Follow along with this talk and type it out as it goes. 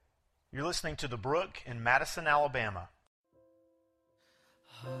You're listening to The Brook in Madison, Alabama.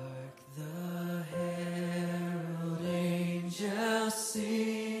 Hark the herald angels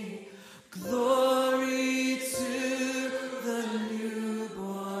sing, glory to the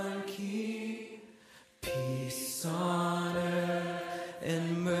newborn King, peace on earth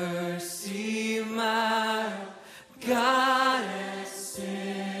and mercy mild, God and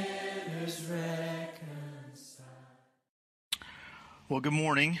sinners reconciled. Well, good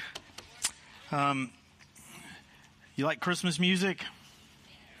morning. You like Christmas music?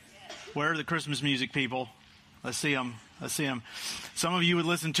 Where are the Christmas music people? Let's see them. Some of you would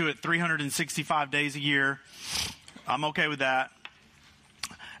listen to it 365 days a year. I'm okay with that.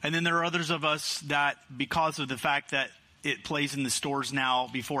 And then there are others of us that, because of the fact that it plays in the stores now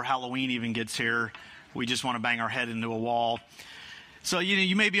before Halloween even gets here, we just want to bang our head into a wall. So,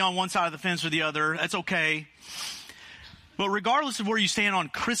 you may be on one side of the fence or the other. That's okay. But regardless of where you stand on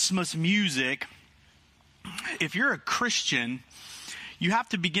Christmas music, if you're a Christian, you have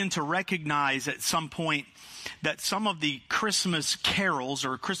to begin to recognize at some point that some of the Christmas carols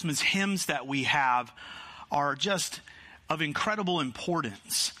or Christmas hymns that we have are just of incredible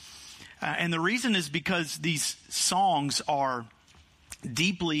importance. And the reason is because these songs are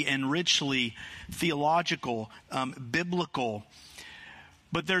deeply and richly theological, biblical.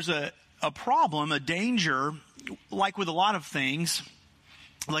 But there's a problem, a danger, like with a lot of things.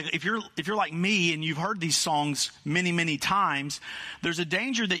 Like if you're like me and you've heard these songs many, many times, there's a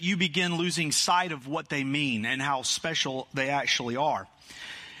danger that you begin losing sight of what they mean and how special they actually are.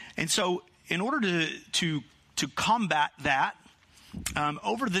 And so in order to combat that,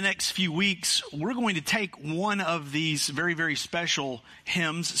 over the next few weeks, we're going to take one of these very, very special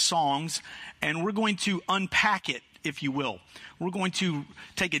hymns, songs, and we're going to unpack it, if you will. We're going to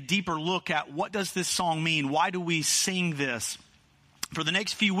take a deeper look at what does this song mean? Why do we sing this? For the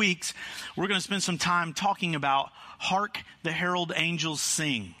next few weeks, we're going to spend some time talking about Hark the Herald Angels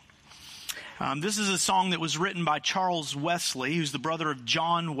Sing. This is a song that was written by Charles Wesley, who's the brother of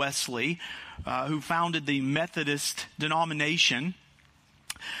John Wesley, who founded the Methodist denomination.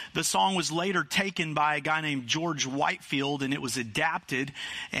 The song was later taken by a guy named George Whitefield, and it was adapted.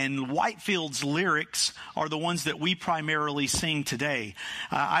 And Whitefield's lyrics are the ones that we primarily sing today.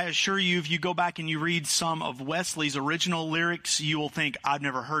 I assure you, if you go back and you read some of Wesley's original lyrics, you will think, I've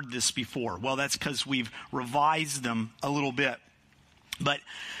never heard this before. Well, that's because we've revised them a little bit. But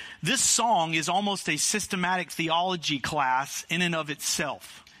this song is almost a systematic theology class in and of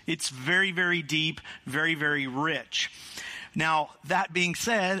itself. It's very, very deep, very, very rich. Now, that being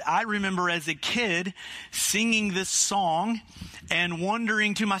said, I remember as a kid singing this song and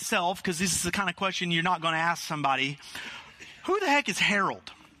wondering to myself, because this is the kind of question you're not going to ask somebody, who the heck is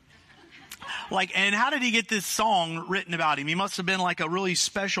Harold? And how did he get this song written about him? He must have been like a really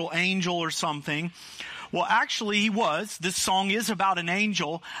special angel or something. Well, actually, he was. This song is about an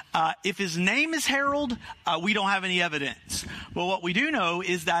angel. If his name is Herald, we don't have any evidence. But what we do know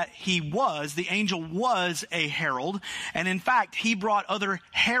is that the angel was a herald. And in fact, he brought other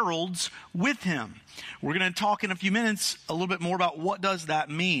heralds with him. We're going to talk in a few minutes a little bit more about what does that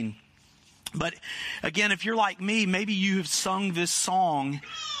mean. But again, if you're like me, maybe you have sung this song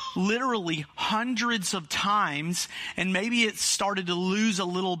literally hundreds of times, and maybe it started to lose a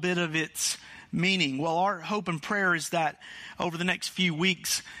little bit of its meaning. Well, our hope and prayer is that over the next few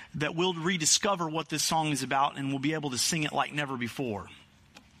weeks that we'll rediscover what this song is about and we'll be able to sing it like never before.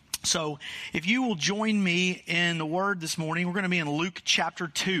 So if you will join me in the Word this morning, we're going to be in Luke chapter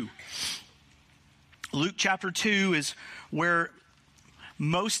 2. Luke chapter 2 is where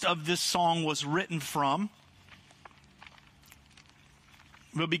most of this song was written from.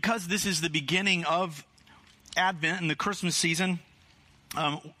 But because this is the beginning of Advent and the Christmas season,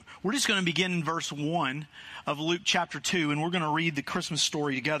 we're just going to begin in verse 1 of Luke chapter 2, and we're going to read the Christmas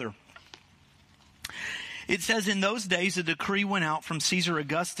story together. It says, in those days a decree went out from Caesar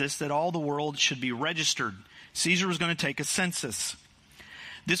Augustus that all the world should be registered. Caesar was going to take a census.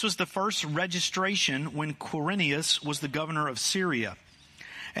 This was the first registration when Quirinius was the governor of Syria.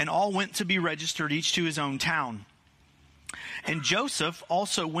 And all went to be registered, each to his own town. And Joseph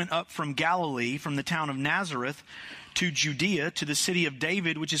also went up from Galilee, from the town of Nazareth, to Judea, to the city of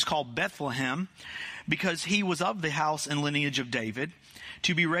David, which is called Bethlehem, because he was of the house and lineage of David,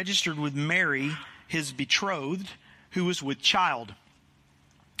 to be registered with Mary, his betrothed, who was with child.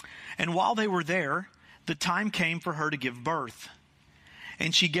 And while they were there, the time came for her to give birth.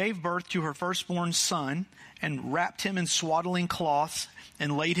 And she gave birth to her firstborn son, and wrapped him in swaddling cloths,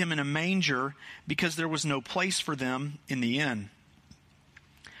 and laid him in a manger, because there was no place for them in the inn.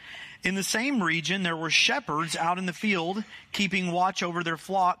 In the same region, there were shepherds out in the field, keeping watch over their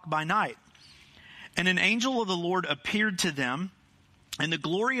flock by night. And an angel of the Lord appeared to them, and the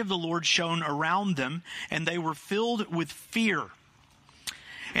glory of the Lord shone around them, and they were filled with fear.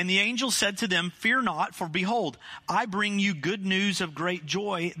 And the angel said to them, "Fear not, for behold, I bring you good news of great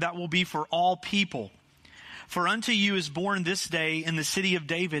joy that will be for all people. For unto you is born this day in the city of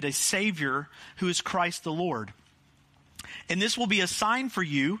David a Savior, who is Christ the Lord. And this will be a sign for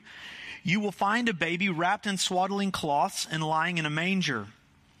you. You will find a baby wrapped in swaddling cloths and lying in a manger."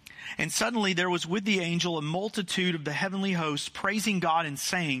 And suddenly there was with the angel a multitude of the heavenly hosts, praising God and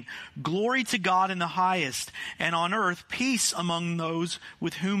saying, "Glory to God in the highest, and on earth peace among those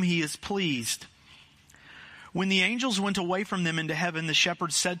with whom he is pleased." When the angels went away from them into heaven, the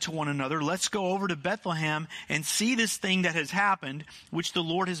shepherds said to one another, "Let's go over to Bethlehem and see this thing that has happened, which the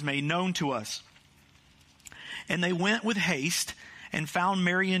Lord has made known to us." And they went with haste and found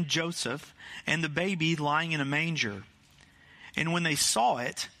Mary and Joseph and the baby lying in a manger. And when they saw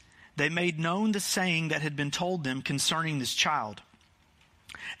it, they made known the saying that had been told them concerning this child.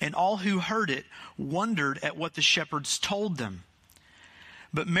 And all who heard it wondered at what the shepherds told them.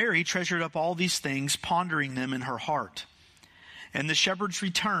 But Mary treasured up all these things, pondering them in her heart. And the shepherds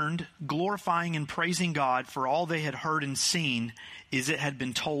returned, glorifying and praising God for all they had heard and seen, as it had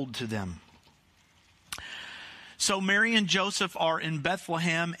been told to them. So Mary and Joseph are in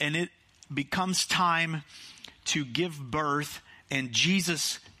Bethlehem, and it becomes time to give birth, and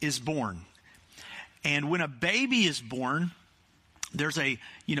Jesus is born. And when a baby is born, there's a,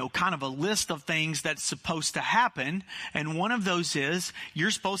 kind of a list of things that's supposed to happen. And one of those is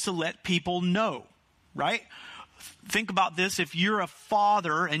you're supposed to let people know, right? Think about this. If you're a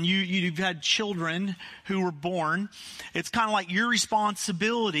father and you've had children who were born, it's kind of like your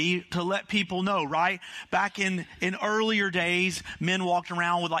responsibility to let people know, right? Back in earlier days, men walked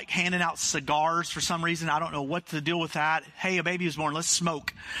around with handing out cigars for some reason. I don't know what to deal with that. Hey, a baby was born. Let's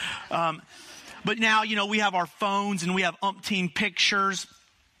smoke. But now, we have our phones and we have umpteen pictures.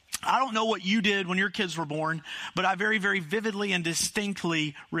 I don't know what you did when your kids were born, but I very, very vividly and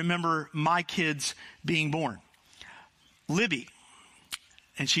distinctly remember my kids being born. Libby,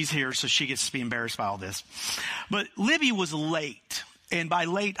 and she's here, so she gets to be embarrassed by all this. But Libby was late. And by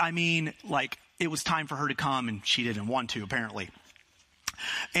late, I mean it was time for her to come, and she didn't want to, apparently.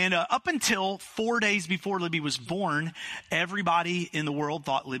 And up until 4 days before Libby was born, everybody in the world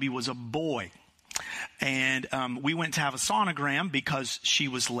thought Libby was a boy. And we went to have a sonogram because she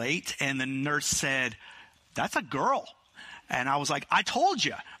was late, and the nurse said, "That's a girl." And I was like, "I told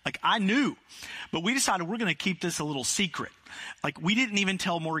you." I knew. But we decided we're going to keep this a little secret. We didn't even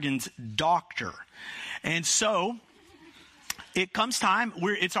tell Morgan's doctor. And so it comes time.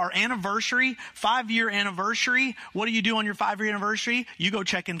 It's our anniversary, 5-year anniversary. What do you do on your 5-year anniversary? You go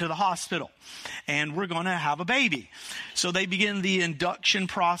check into the hospital. And we're going to have a baby. So they begin the induction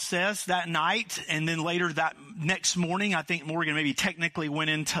process that night. And then later that next morning, I think Morgan maybe technically went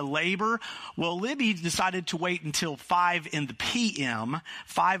into labor. Well, Libby decided to wait until 5 in the p.m.,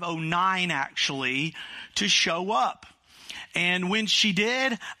 5:09 actually, to show up. And when she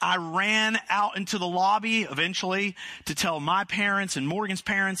did, I ran out into the lobby eventually to tell my parents and Morgan's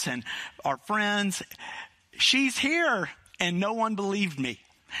parents and our friends, "She's here." And no one believed me.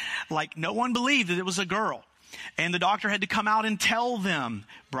 No one believed that it was a girl. And the doctor had to come out and tell them,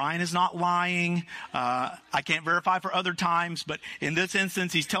 "Brian is not lying. I can't verify for other times, but in this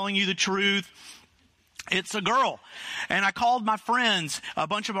instance, he's telling you the truth. It's a girl." And I called my friends. A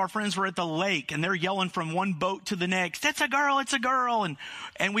bunch of our friends were at the lake, and they're yelling from one boat to the next, "It's a girl, it's a girl."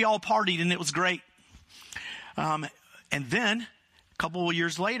 And we all partied, and it was great. And then a couple of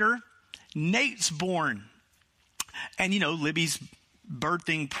years later, Nate's born. And, Libby's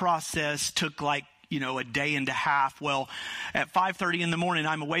birthing process took a day and a half. Well, at 5:30 in the morning,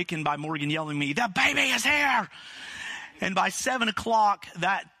 I'm awakened by Morgan yelling at me, "The baby is here." And by 7 o'clock,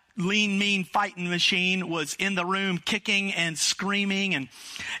 that lean, mean fighting machine was in the room kicking and screaming. And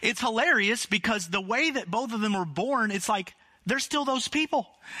it's hilarious because the way that both of them were born, it's they're still those people.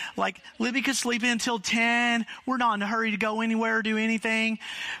 Libby could sleep until 10. We're not in a hurry to go anywhere or do anything.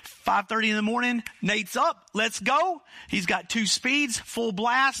 5:30 in the morning, Nate's up. Let's go. He's got 2 speeds, full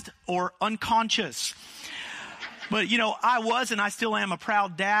blast or unconscious. But, I was and I still am a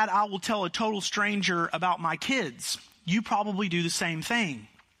proud dad. I will tell a total stranger about my kids. You probably do the same thing.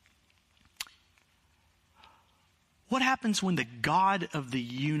 What happens when the God of the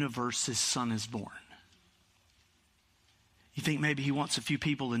universe's son is born? You think maybe he wants a few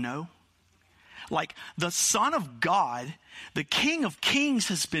people to know? The Son of God, the King of Kings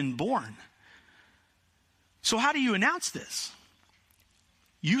has been born. So how do you announce this?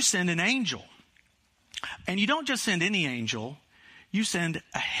 you send an angel. And you don't just send any angel, you send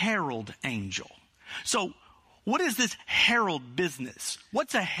a herald angel. So what is this herald business?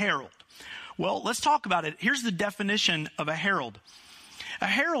 What's a herald? Well, let's talk about it. Here's the definition of a herald. A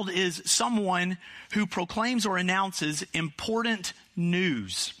herald is someone who proclaims or announces important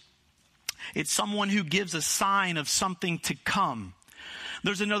news. It's someone who gives a sign of something to come.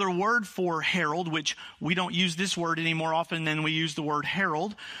 There's another word for herald, which we don't use this word any more often than we use the word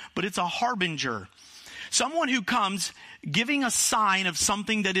herald, but it's a harbinger. Someone who comes giving a sign of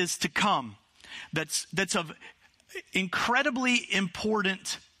something that is to come, that's of incredibly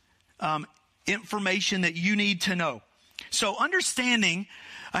important information that you need to know. So understanding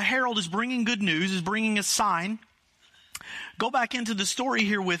a herald is bringing good news, is bringing a sign. Go back into the story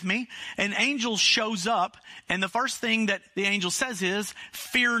here with me. An angel shows up, and the first thing that the angel says is,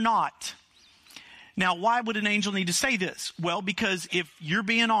 "Fear not." Now, why would an angel need to say this? Well, because if you're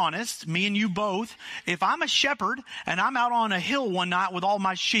being honest, me and you both, if I'm a shepherd and I'm out on a hill one night with all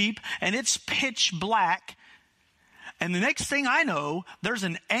my sheep and it's pitch black, and the next thing I know, there's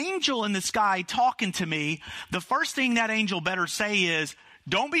an angel in the sky talking to me, the first thing that angel better say is,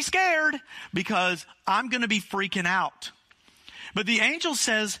 "Don't be scared, because I'm going to be freaking out." But the angel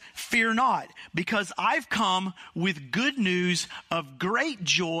says, "Fear not, because I've come with good news of great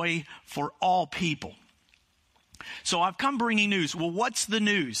joy for all people." So I've come bringing news. Well, what's the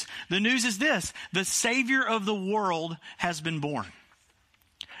news? The news is this: the Savior of the world has been born.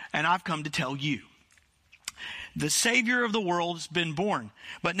 And I've come to tell you. The Savior of the world has been born.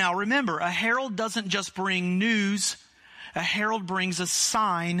 But now remember, a herald doesn't just bring news. A herald brings a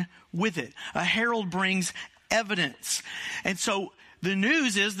sign with it. A herald brings evidence. And so the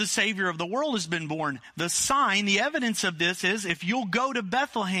news is the Savior of the world has been born. The sign, the evidence of this is, if you'll go to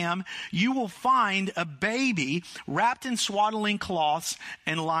Bethlehem, you will find a baby wrapped in swaddling cloths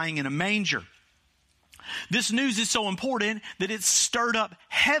and lying in a manger. This news is so important that it stirred up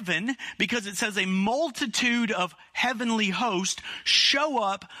heaven, because it says a multitude of heavenly hosts show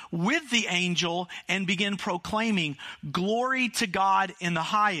up with the angel and begin proclaiming, "Glory to God in the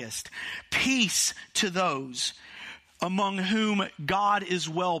highest, peace to those among whom God is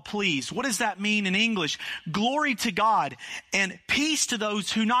well pleased." What does that mean in English? Glory to God and peace to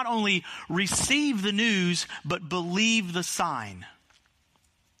those who not only receive the news, but believe the sign.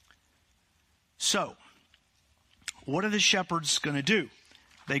 So, what are the shepherds going to do?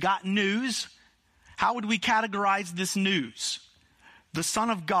 They got news. How would we categorize this news? The Son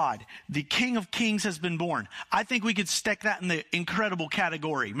of God, the King of Kings has been born. I think we could stick that in the incredible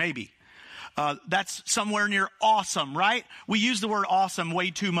category, maybe. That's somewhere near awesome, right? We use the word awesome way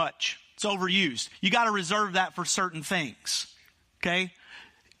too much. It's overused. You got to reserve that for certain things. Okay?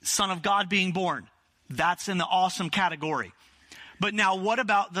 Son of God being born. That's in the awesome category. But now what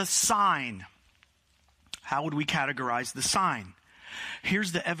about the sign? How would we categorize the sign?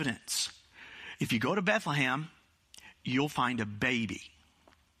 Here's the evidence. If you go to Bethlehem, you'll find a baby.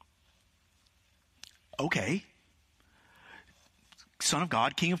 Okay. Son of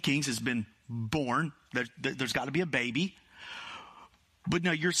God, King of Kings has been born. There's got to be a baby. But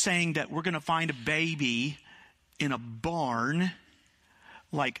no, you're saying that we're going to find a baby in a barn,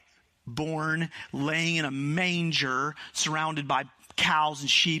 like born, laying in a manger, surrounded by cows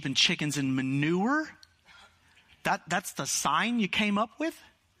and sheep and chickens and manure? That's the sign you came up with?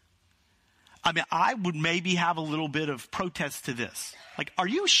 I mean, I would maybe have a little bit of protest to this. Like, are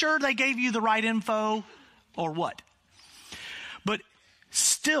you sure they gave you the right info or what? But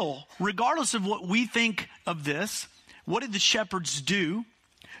still, regardless of what we think of this, what did the shepherds do?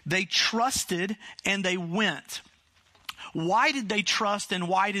 They trusted and they went. Why did they trust and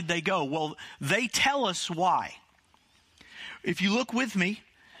why did they go? Well, they tell us why. If you look with me,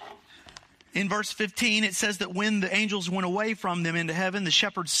 in verse 15, it says that when the angels went away from them into heaven, the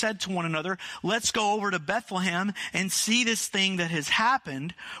shepherds said to one another, "Let's go over to Bethlehem and see this thing that has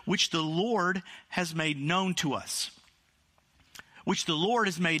happened, which the Lord has made known to us." Which the Lord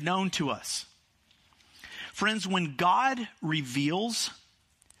has made known to us. Friends, when God reveals,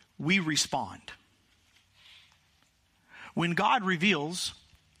 we respond. When God reveals,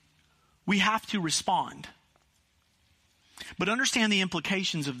 we have to respond. But understand the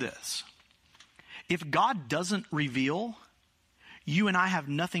implications of this. If God doesn't reveal, you and I have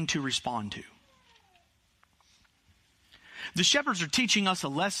nothing to respond to. The shepherds are teaching us a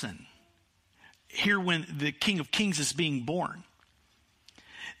lesson here when the King of Kings is being born.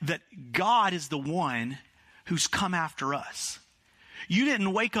 That God is the one who's come after us. You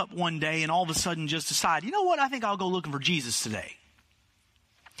didn't wake up one day and all of a sudden just decide, you know what, I think I'll go looking for Jesus today.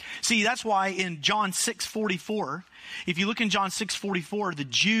 See, that's why in John 6:44, if you look in John 6:44, the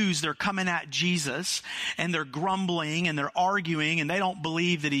Jews, they're coming at Jesus and they're grumbling and they're arguing and they don't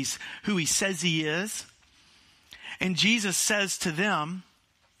believe that he's who he says he is. And Jesus says to them,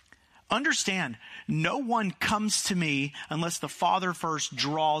 understand, no one comes to me unless the Father first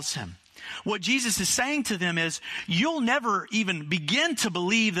draws him. What Jesus is saying to them is, you'll never even begin to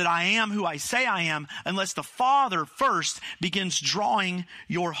believe that I am who I say I am unless the Father first begins drawing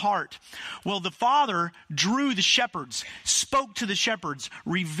your heart. Well, the Father drew the shepherds, spoke to the shepherds,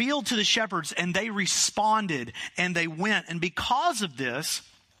 revealed to the shepherds, and they responded and they went. And because of this,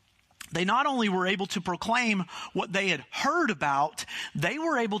 they not only were able to proclaim what they had heard about, they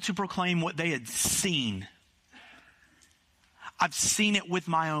were able to proclaim what they had seen. I've seen it with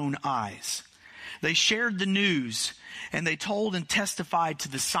my own eyes. They shared the news and they told and testified to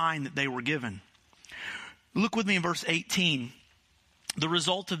the sign that they were given. Look with me in verse 18. The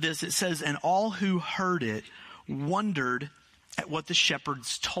result of this, it says, and all who heard it wondered at what the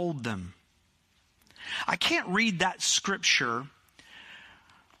shepherds told them. I can't read that scripture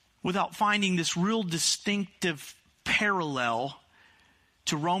without finding this real distinctive parallel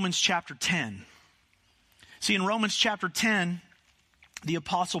to Romans chapter 10. See, in Romans chapter 10, the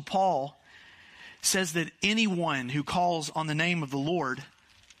Apostle Paul says that anyone who calls on the name of the Lord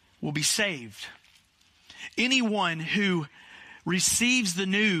will be saved. Anyone who receives the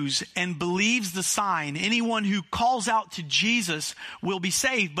news and believes the sign, anyone who calls out to Jesus will be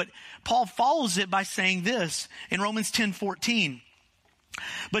saved. But Paul follows it by saying this in Romans 10:14.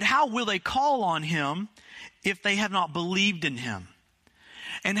 But how will they call on him if they have not believed in him?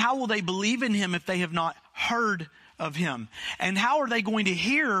 And how will they believe in him if they have not heard of him? And how are they going to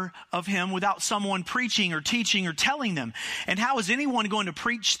hear of him without someone preaching or teaching or telling them? And how is anyone going to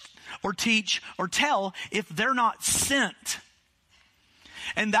preach or teach or tell if they're not sent?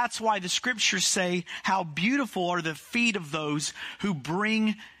 And that's why the scriptures say, how beautiful are the feet of those who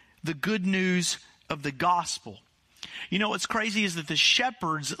bring the good news of the gospel. You know what's crazy is that the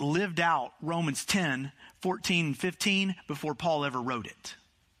shepherds lived out Romans 10:14 and 15 before Paul ever wrote it.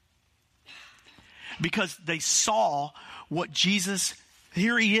 Because they saw what Jesus,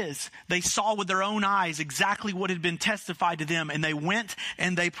 here he is. They saw with their own eyes exactly what had been testified to them, and they went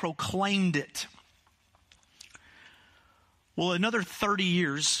and they proclaimed it. Well, another 30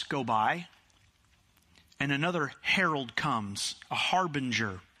 years go by, and another herald comes, a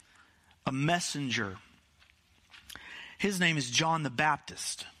harbinger, a messenger. His name is John the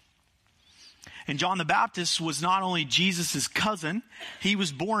Baptist. And John the Baptist was not only Jesus' cousin, he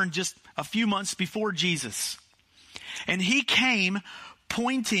was born just a few months before Jesus. And he came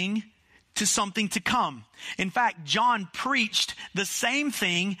pointing to something to come. In fact, John preached the same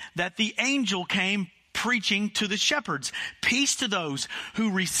thing that the angel came preaching to the shepherds. Peace to those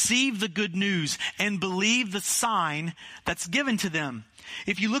who receive the good news and believe the sign that's given to them.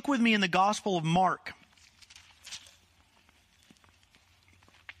 If you look with me in the Gospel of Mark,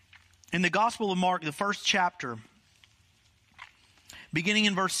 in the Gospel of Mark, the first chapter, beginning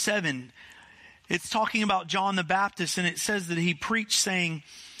in verse 7, it's talking about John the Baptist, and it says that he preached saying,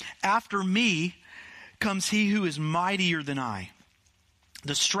 after me comes he who is mightier than I,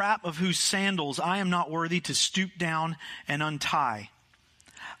 the strap of whose sandals I am not worthy to stoop down and untie.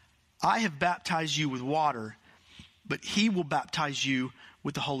 I have baptized you with water, but he will baptize you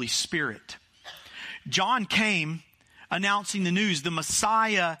with the Holy Spirit. John came announcing the news, the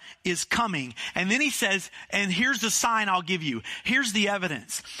Messiah is coming. And then he says, and here's the sign I'll give you. Here's the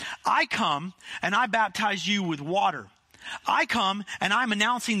evidence. I come and I baptize you with water. I come and I'm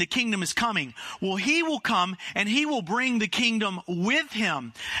announcing the kingdom is coming. Well, he will come and he will bring the kingdom with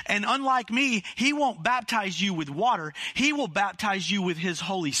him. And unlike me, he won't baptize you with water. He will baptize you with his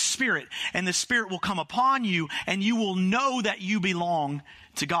Holy Spirit. And the Spirit will come upon you and you will know that you belong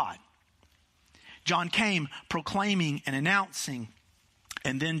to God. John came proclaiming and announcing,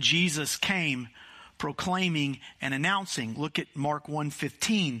 and then Jesus came proclaiming and announcing. Look at Mark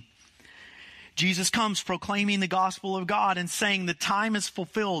 1:15. Jesus comes proclaiming the gospel of God and saying the time is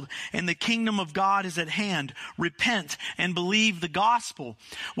fulfilled and the kingdom of God is at hand. Repent and believe the gospel.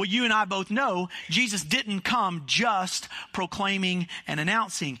 Well, you and I both know Jesus didn't come just proclaiming and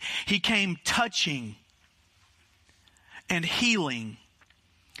announcing. He came touching and healing,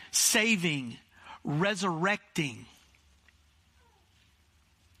 saving, resurrecting.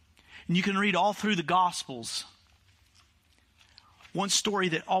 And you can read all through the Gospels. One story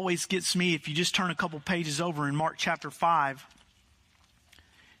that always gets me, if you just turn a couple pages over in Mark chapter 5,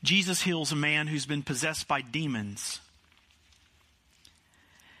 Jesus heals a man who's been possessed by demons.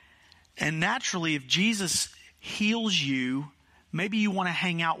 And naturally, if Jesus heals you, maybe you want to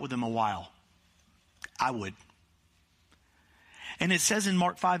hang out with him a while. I would. And it says in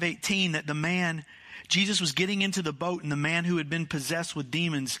Mark 5:18 that Jesus was getting into the boat, and the man who had been possessed with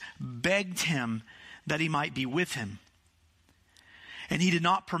demons begged him that he might be with him. And he did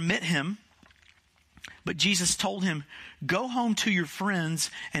not permit him, but Jesus told him, "Go home to your friends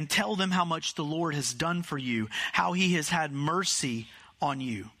and tell them how much the Lord has done for you, how he has had mercy on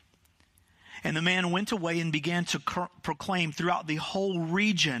you." And the man went away and began to proclaim throughout the whole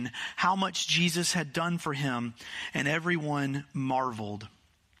region how much Jesus had done for him, and everyone marveled.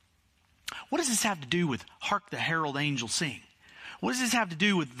 What does this have to do with "Hark the Herald Angels Sing"? What does this have to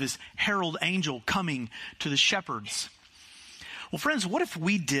do with this herald angel coming to the shepherds? Well, friends, what if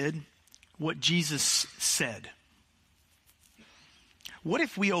we did what Jesus said? What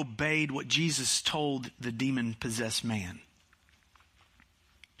if we obeyed what Jesus told the demon-possessed man?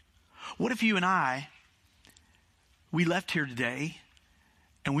 What if you and I, we left here today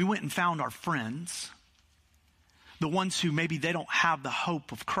and we went and found our friends, the ones who maybe they don't have the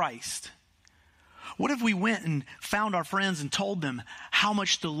hope of Christ? What if we went and found our friends and told them how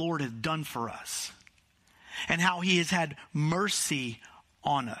much the Lord has done for us and how he has had mercy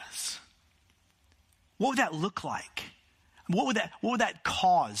on us? What would that look like? What would that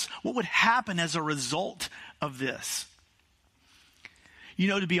cause? What would happen as a result of this? You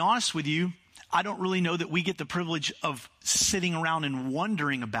know, to be honest with you, I don't really know that we get the privilege of sitting around and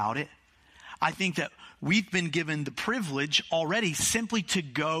wondering about it. I think that we've been given the privilege already simply to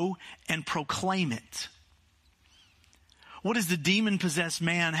go and proclaim it. What does the demon-possessed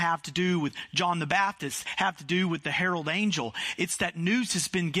man have to do with John the Baptist, have to do with the herald angel? It's that news has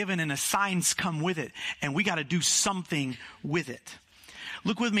been given and a sign's come with it, and we got to do something with it.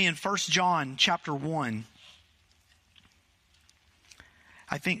 Look with me in 1 John chapter 1.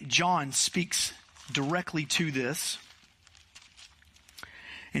 I think John speaks directly to this.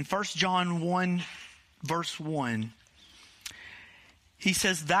 In 1 John 1, verse 1, he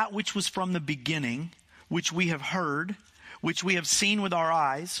says, "That which was from the beginning, which we have heard, which we have seen with our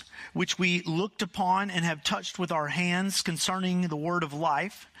eyes, which we looked upon and have touched with our hands concerning the word of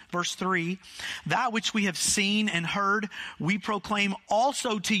life." Verse 3, "That which we have seen and heard, we proclaim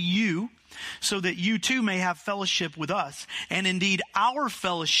also to you, so that you too may have fellowship with us. And indeed, our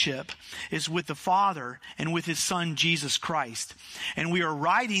fellowship is with the Father and with his Son, Jesus Christ. And we are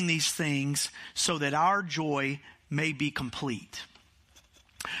writing these things so that our joy may be complete."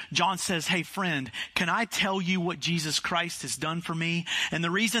 John says, hey friend, can I tell you what Jesus Christ has done for me? And the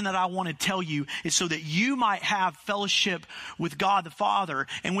reason that I want to tell you is so that you might have fellowship with God the Father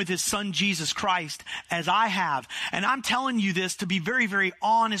and with his Son Jesus Christ as I have. And I'm telling you this to be very, very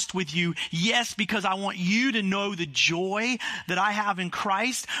honest with you. Yes, because I want you to know the joy that I have in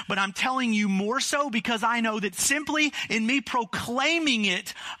Christ. But I'm telling you more so because I know that simply in me proclaiming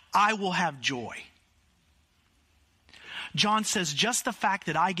it, I will have joy. John says, just the fact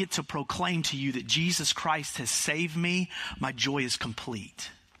that I get to proclaim to you that Jesus Christ has saved me, my joy is complete.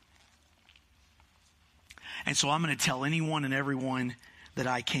 And so I'm going to tell anyone and everyone that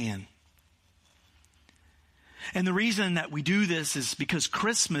I can. And the reason that we do this is because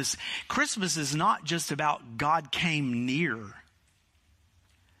Christmas is not just about God came near.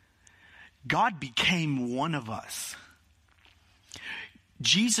 God became one of us.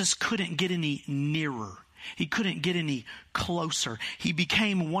 Jesus couldn't get any nearer. He couldn't get any closer. He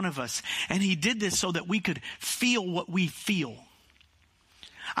became one of us. And he did this so that we could feel what we feel.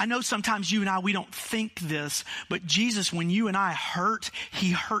 I know sometimes you and I, we don't think this, but Jesus, when you and I hurt,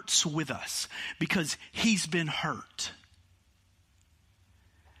 he hurts with us because he's been hurt.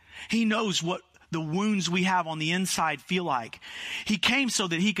 He knows what the wounds we have on the inside feel like. He came so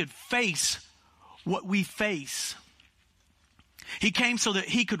that he could face what we face. He came so that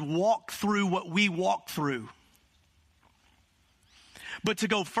he could walk through what we walk through. But to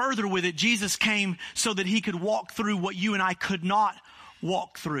go further with it, Jesus came so that he could walk through what you and I could not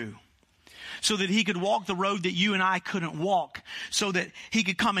walk through. So that he could walk the road that you and I couldn't walk. So that he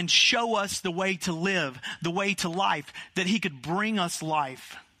could come and show us the way to live, the way to life. That he could bring us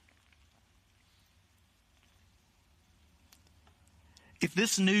life. If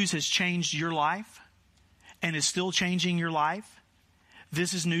this news has changed your life and is still changing your life,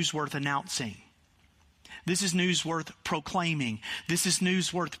 this is news worth announcing. This is news worth proclaiming. This is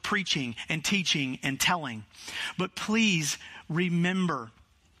news worth preaching and teaching and telling. But please remember,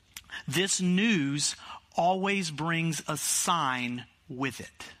 this news always brings a sign with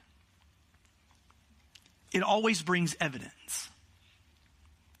it. It always brings evidence.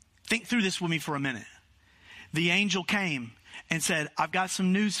 Think through this with me for a minute. The angel came and said, I've got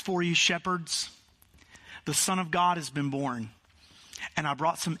some news for you, shepherds. The Son of God has been born. and I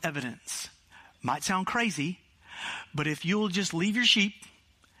brought some evidence. Might sound crazy, but if you'll just leave your sheep,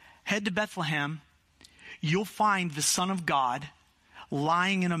 head to Bethlehem, you'll find the Son of God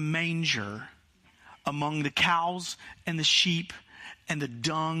lying in a manger among the cows and the sheep and the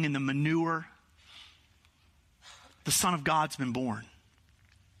dung and the manure. The Son of God's been born.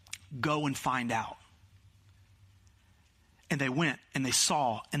 Go and find out. And they went and they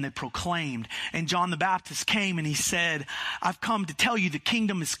saw and they proclaimed. And John the Baptist came and he said, I've come to tell you the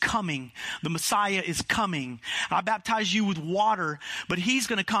kingdom is coming. The Messiah is coming. I baptize you with water, but he's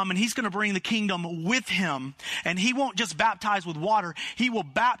going to come and he's going to bring the kingdom with him. And he won't just baptize with water. He will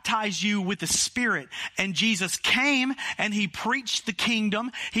baptize you with the Spirit. And Jesus came and he preached the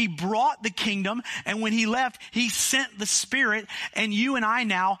kingdom. He brought the kingdom. And when he left, he sent the Spirit. And you and I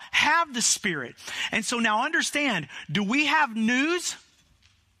now have the Spirit. And so now understand, do we have news?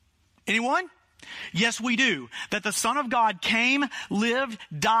 Anyone? Yes, we do. That the Son of God came, lived,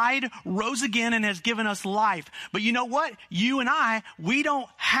 died, rose again, and has given us life. But you know what? You and I, we don't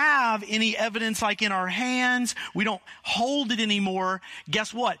have any evidence like in our hands. We don't hold it anymore.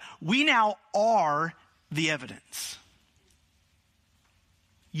 Guess what? We now are the evidence.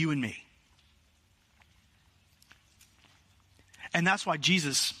 You and me. And that's why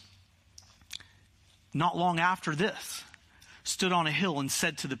Jesus, not long after this, stood on a hill and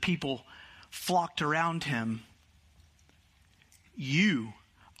said to the people flocked around him, you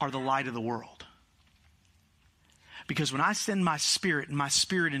are the light of the world. Because when I send my Spirit and my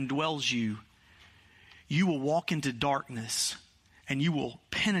Spirit indwells you, you will walk into darkness and you will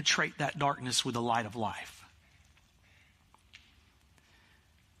penetrate that darkness with the light of life.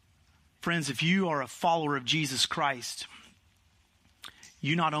 Friends, if you are a follower of Jesus Christ,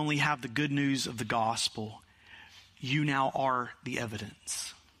 you not only have the good news of the gospel, you now are the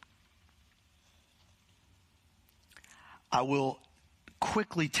evidence. I will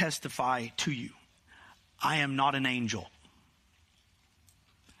quickly testify to you. I am not an angel,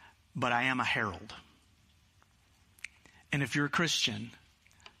 but I am a herald. And if you're a Christian,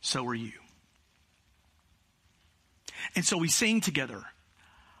 so are you. And so we sing together.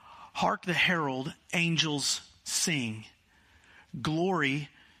 Hark the herald angels sing. Glory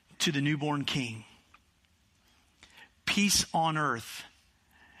to the newborn King. Peace on earth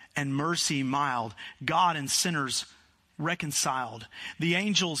and mercy mild, God and sinners reconciled. The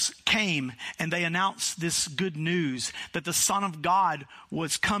angels came and they announced this good news that the Son of God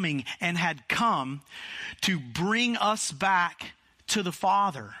was coming and had come to bring us back to the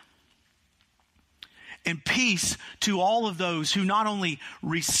Father. And peace to all of those who not only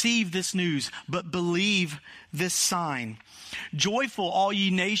receive this news, but believe this sign. Joyful, all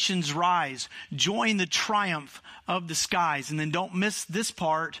ye nations rise. Join the triumph of the skies. And then don't miss this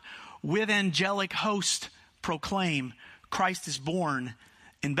part. With angelic host proclaim, Christ is born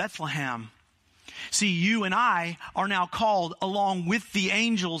in Bethlehem. See, you and I are now called along with the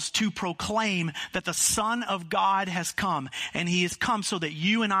angels to proclaim that the Son of God has come. And he has come so that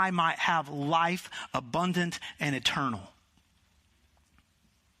you and I might have life abundant and eternal.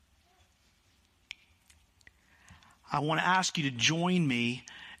 I want to ask you to join me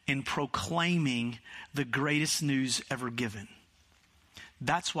in proclaiming the greatest news ever given.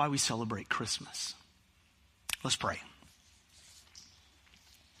 That's why we celebrate Christmas. Let's pray.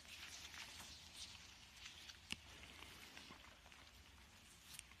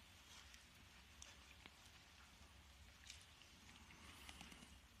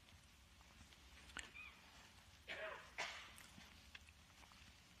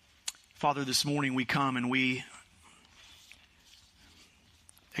 Father, this morning we come and we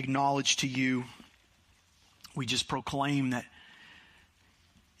acknowledge to you, we just proclaim that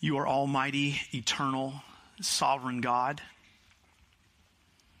you are almighty, eternal, sovereign God.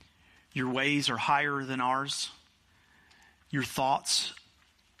 Your ways are higher than ours. Your thoughts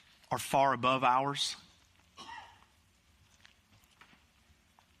are far above ours.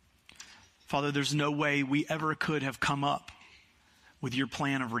 Father, there's no way we ever could have come up with your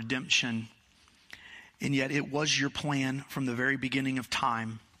plan of redemption. And yet it was your plan from the very beginning of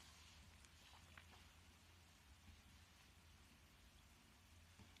time.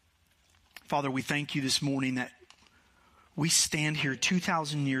 Father, we thank you this morning that we stand here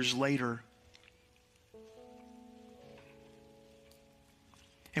 2,000 years later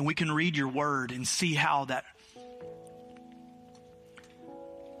and we can read your word and see how that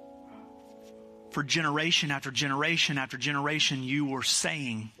for generation after generation after generation you were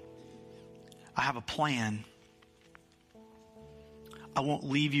saying, I have a plan. I won't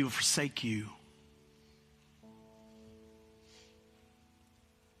leave you or forsake you.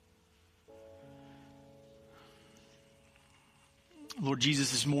 Lord Jesus,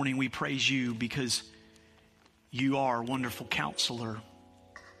 this morning we praise you because you are a wonderful counselor.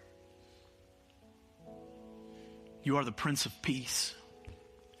 You are the Prince of Peace.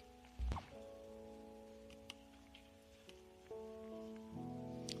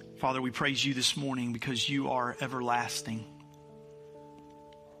 Father, we praise you this morning because you are everlasting.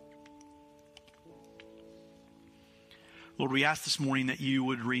 Lord, we ask this morning that you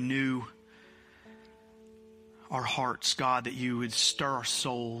would renew our hearts, God, that you would stir our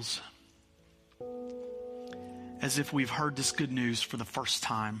souls as if we've heard this good news for the first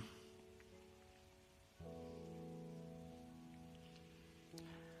time.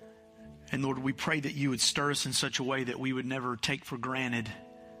 And Lord, we pray that you would stir us in such a way that we would never take for granted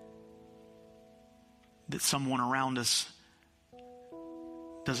that someone around us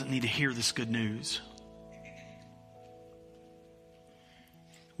doesn't need to hear this good news.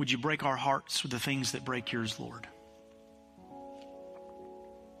 Would you break our hearts with the things that break yours, Lord?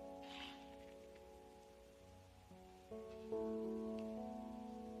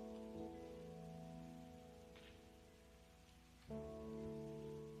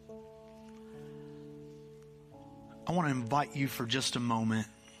 I want to invite you for just a moment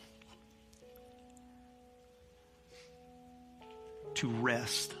to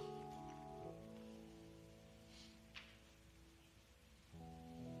rest.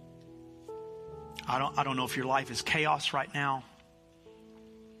 I don't know if your life is chaos right now.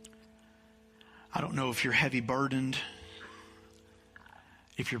 I don't know if you're heavy burdened,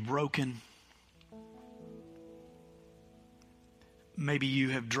 if you're broken. Maybe you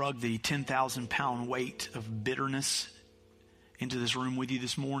have drugged the 10,000 pound weight of bitterness into this room with you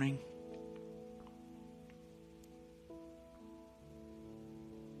this morning.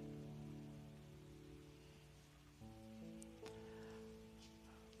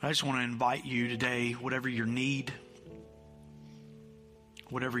 I just want to invite you today, whatever your need,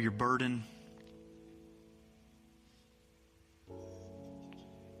 whatever your burden,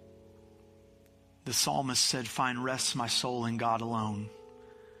 the psalmist said, "Find rest, my soul, in God alone.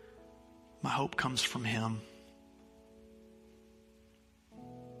 My hope comes from him."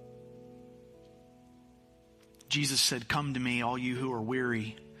 Jesus said, "Come to me, all you who are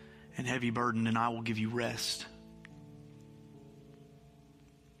weary and heavy burdened, and I will give you rest."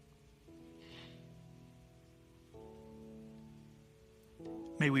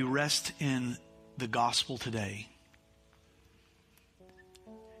 May we rest in the gospel today.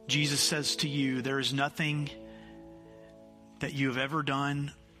 Jesus says to you, there is nothing that you have ever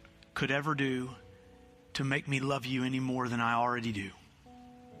done, could ever do, to make me love you any more than I already do.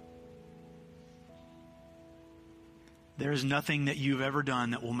 There is nothing that you've ever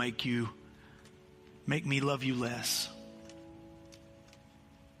done that will make me love you less.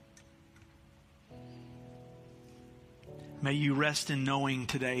 May you rest in knowing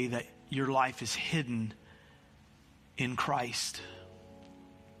today that your life is hidden in Christ.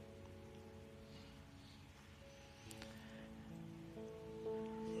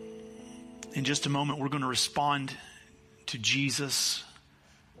 In just a moment, we're going to respond to Jesus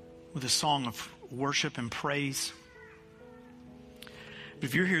with a song of worship and praise. But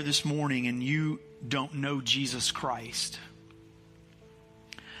if you're here this morning and you don't know Jesus Christ,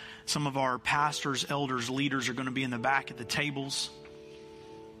 some of our pastors, elders, leaders are going to be in the back at the tables.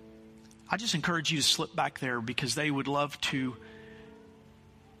 I just encourage you to slip back there because they would love to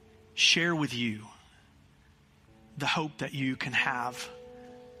share with you the hope that you can have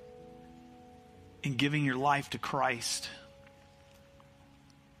in giving your life to Christ.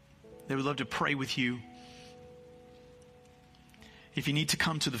 They would love to pray with you. If you need to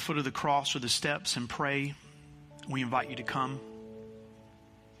come to the foot of the cross or the steps and pray, we invite you to come.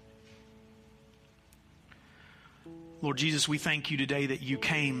 Lord Jesus, we thank you today that you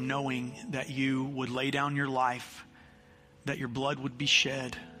came knowing that you would lay down your life, that your blood would be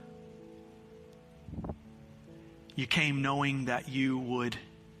shed. You came knowing that you would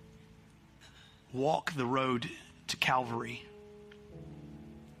walk the road to Calvary.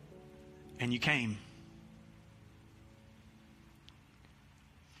 And you came.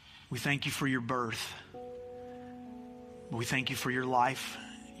 We thank you for your birth. We thank you for your life,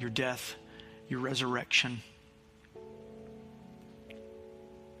 your death, your resurrection.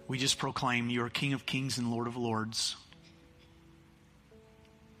 We just proclaim you are King of Kings and Lord of Lords.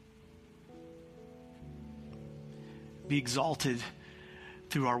 Be exalted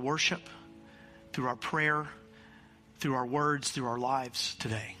through our worship, through our prayer, through our words, through our lives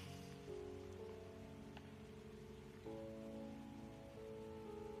today.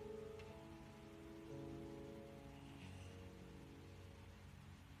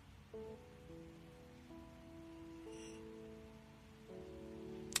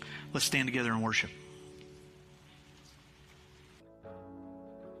 Let's stand together and worship.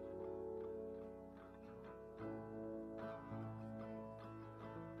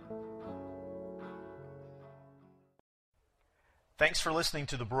 Thanks for listening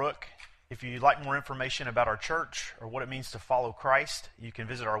to The Brook. If you'd like more information about our church or what it means to follow Christ, you can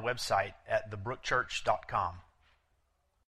visit our website at thebrookchurch.com.